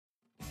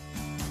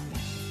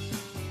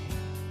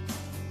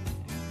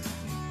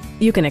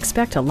You can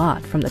expect a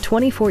lot from the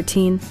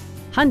 2014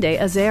 Hyundai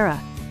Azera.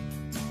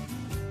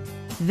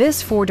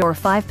 This four-door,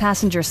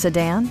 five-passenger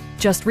sedan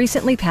just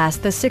recently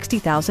passed the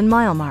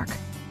 60,000-mile mark.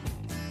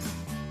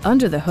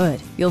 Under the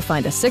hood, you'll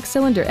find a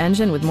six-cylinder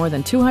engine with more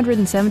than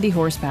 270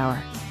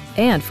 horsepower.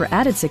 And for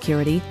added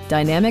security,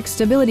 dynamic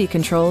stability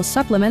control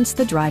supplements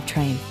the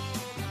drivetrain.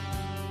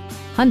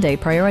 Hyundai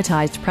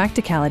prioritized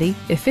practicality,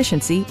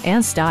 efficiency,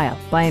 and style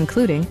by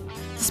including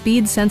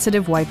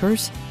speed-sensitive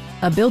wipers,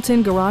 a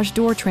built-in garage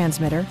door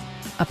transmitter,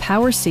 a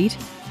power seat,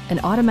 an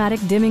automatic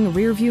dimming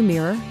rear-view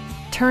mirror,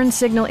 turn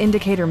signal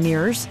indicator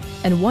mirrors,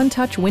 and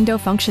one-touch window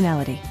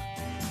functionality.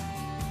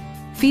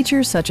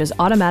 Features such as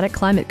automatic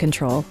climate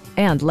control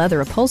and leather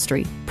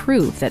upholstery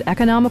prove that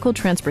economical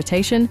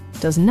transportation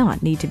does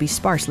not need to be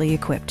sparsely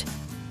equipped.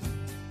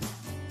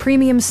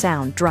 Premium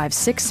sound drives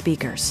 6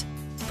 speakers,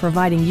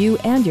 providing you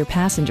and your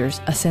passengers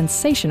a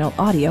sensational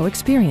audio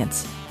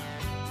experience.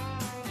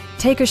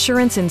 Take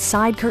assurance in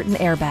side curtain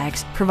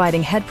airbags,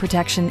 providing head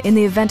protection in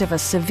the event of a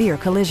severe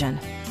collision.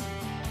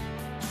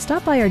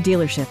 Stop by our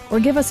dealership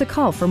or give us a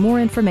call for more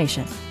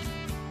information.